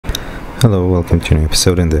Hello, welcome to a new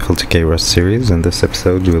episode in the FLTK Rust series. In this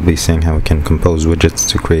episode we'll be seeing how we can compose widgets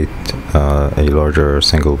to create a larger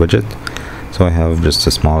single widget. So I have just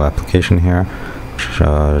a small application here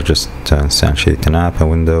which just instantiates an app, a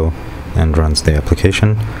window, and runs the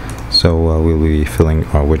application. So we'll be filling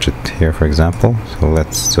our widget here, for example. So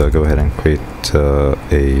let's go ahead and create a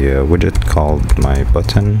widget called my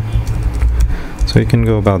button. So you can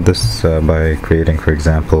go about this by creating, for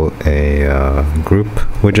example, a group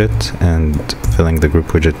widget and filling the group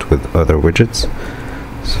widget with other widgets.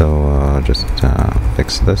 So just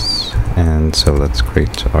fix this, and so let's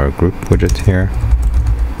create our group widget here.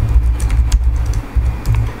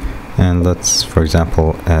 And let's, for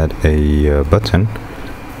example, add a button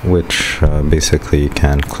which basically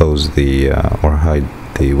can close the or hide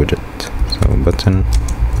the widget. So button.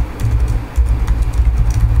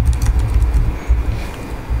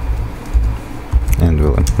 And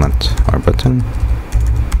we'll implement our button.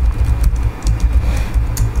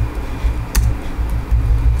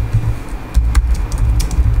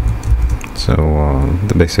 So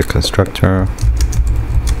the basic constructor,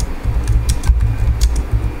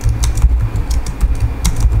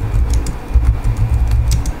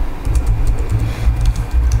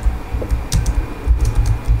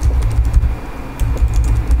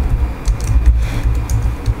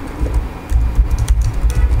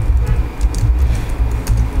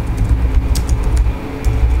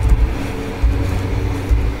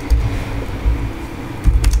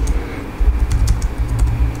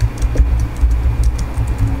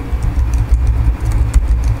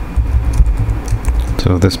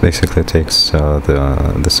 so this basically takes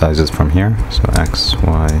the sizes from here, so x,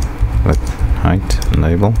 y, width, height, and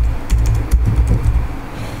label.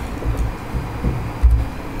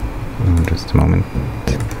 Just a moment.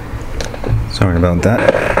 Sorry about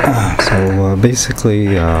that. So basically,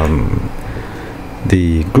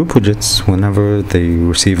 the group widgets, whenever they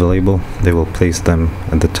receive a label, they will place them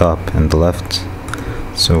at the top and the left.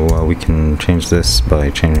 So we can change this by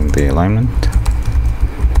changing the alignment.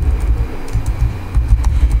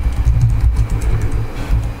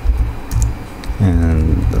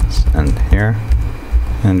 And let's end here,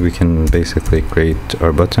 and we can basically create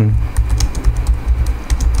our button.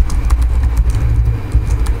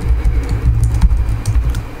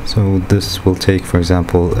 So this will take, for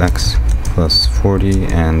example, x plus 40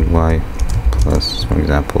 and y plus, for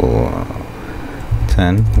example,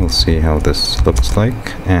 10. We'll see how this looks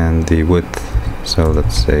like. And the width, so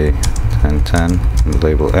let's say 10, 10, and the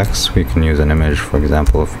label x. We can use an image, for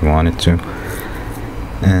example, if we wanted to.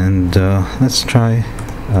 And let's try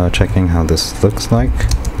checking how this looks like.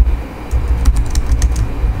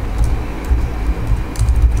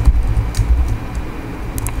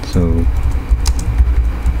 So,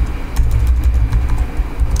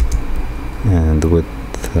 and the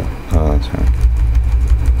width, sorry.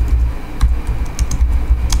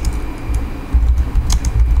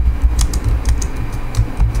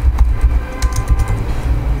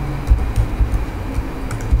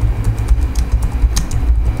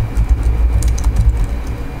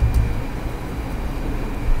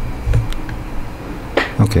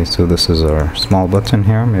 Okay, so this is our small button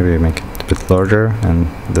here. Maybe make it a bit larger, and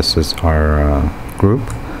this is our group.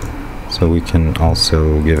 So we can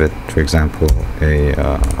also give it, for example, a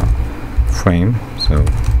frame. So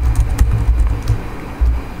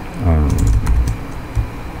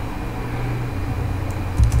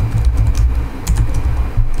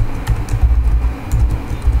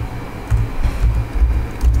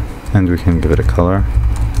and we can give it a color.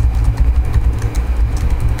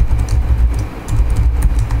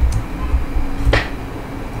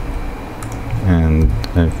 And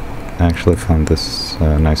I've actually found this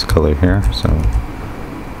nice color here, so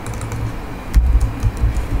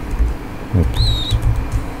oops.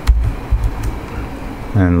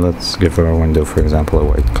 And let's give our window, for example, a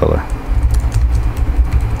white color.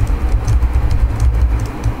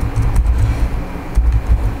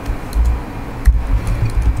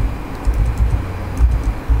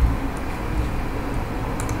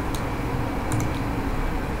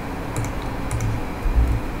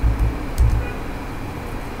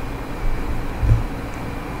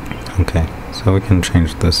 Okay, so we can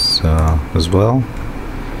change this as well.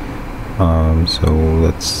 So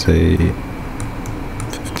let's say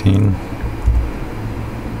 15.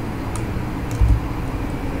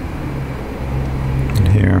 And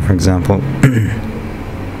here, for example,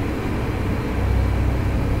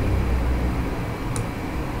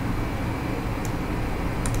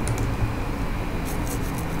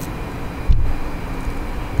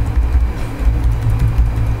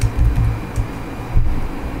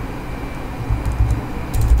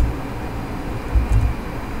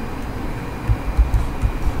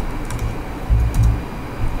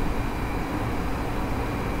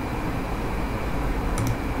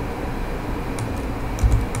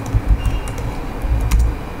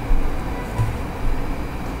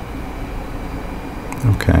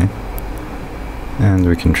 Okay, and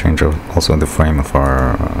we can change also the frame of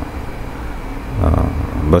our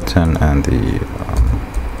button and the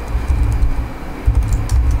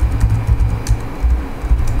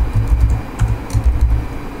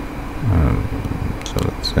so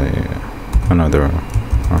let's say another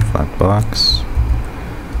flat box,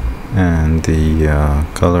 and the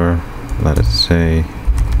color, let us say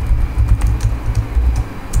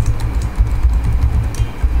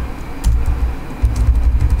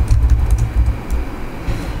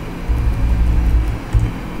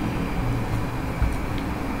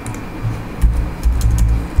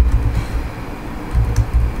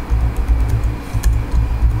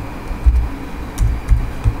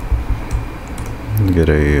get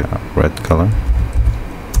a red color.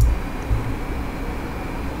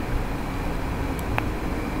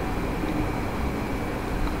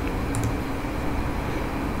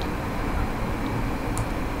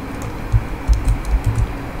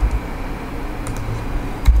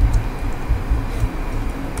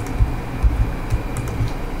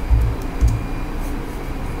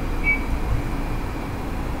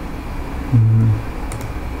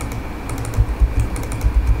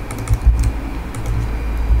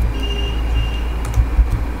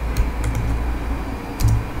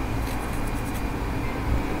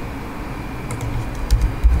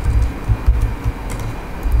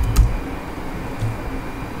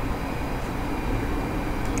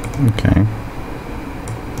 Okay.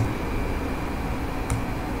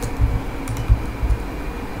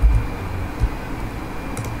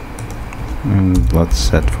 And let's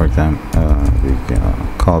set, for example, the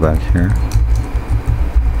callback here.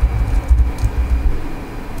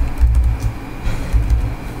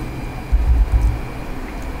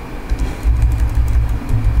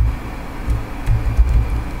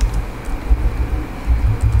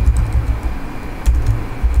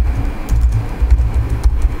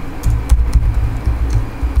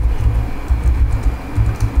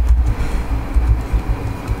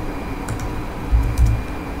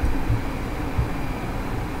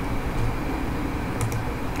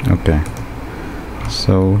 Okay,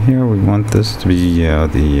 so here we want this to be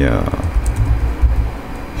the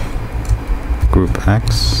group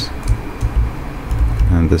X,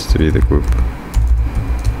 and this to be the group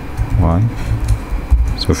Y.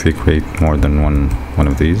 So if we create more than one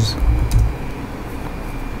of these,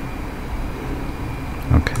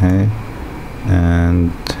 okay,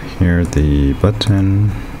 and here the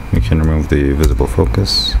button, we can remove the visible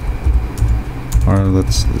focus, or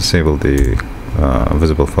let's disable the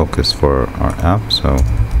visible focus for our app. So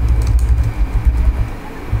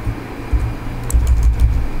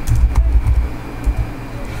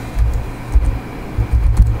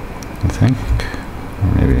I think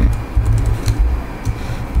maybe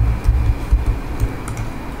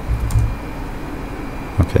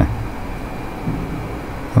okay,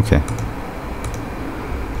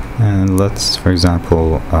 and let's, for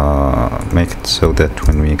example, make it so that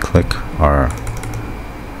when we click our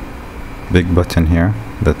big button here,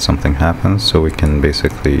 that something happens. So we can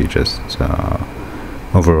basically just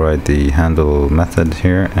override the handle method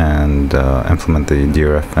here and implement the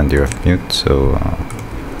deref and deref mute. So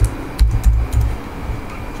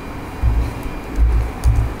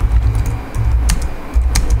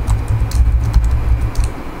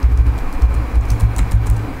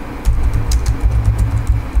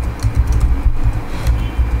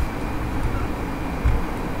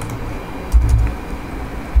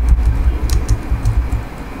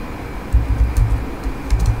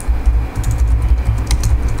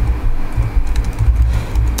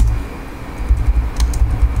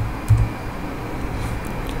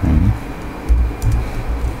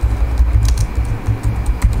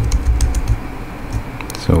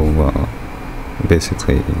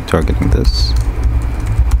basically targeting this.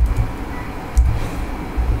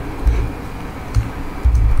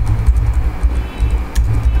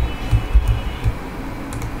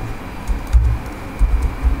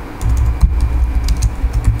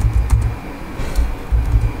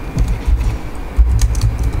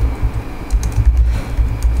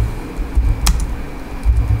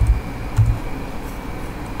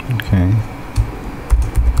 Okay.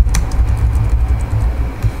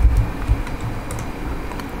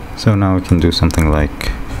 So now we can do something like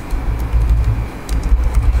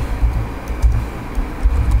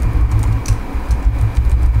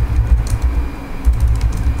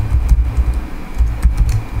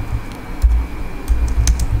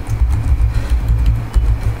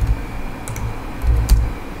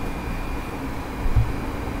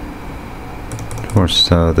of course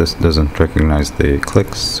this doesn't recognize the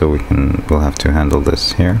clicks, so we'll have to handle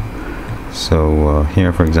this here. So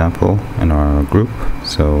here, for example, in our group,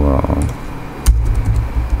 so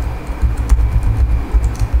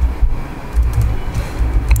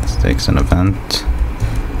this takes an event,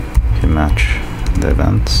 you match the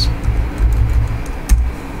events.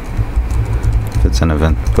 If it's an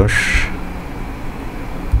event push,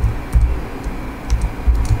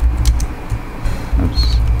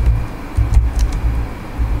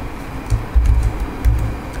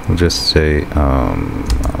 we'll just say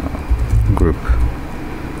group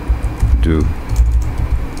do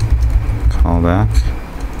callback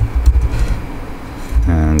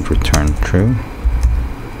and return true.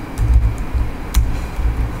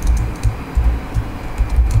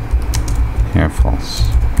 Here false.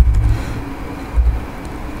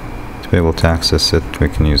 To be able to access it, we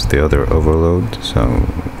can use the other overload, so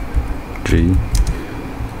G,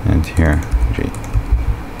 and here G.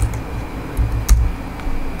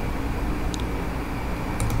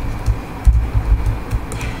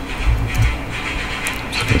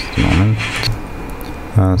 Just a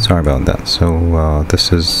moment. Sorry about that. So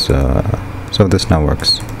this is so this now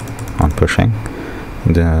works on pushing,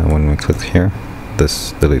 and when we click here,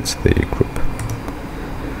 this deletes the group.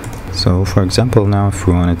 So for example, now if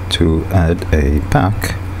we wanted to add a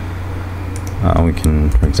pack, we can,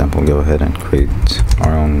 for example, go ahead and create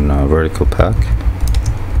our own vertical pack.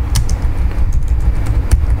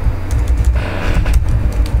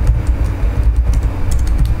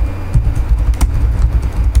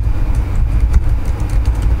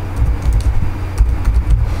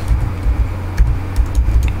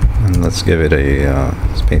 And let's give it a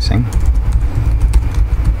spacing.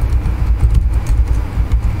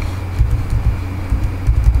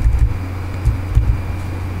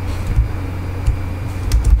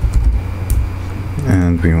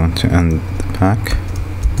 And we want to end the pack.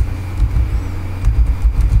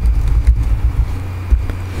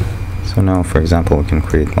 So now, for example, we can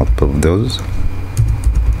create multiple of those.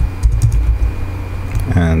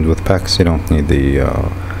 And with packs, you don't need the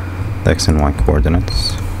X and Y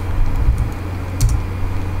coordinates.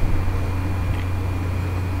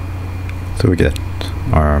 So we get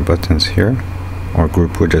our buttons here, or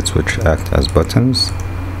group widgets which act as buttons,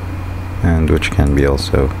 and which can be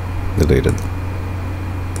also deleted.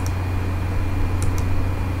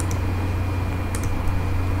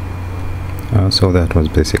 So that was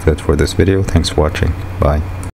basically it for this video. Thanks for watching. Bye.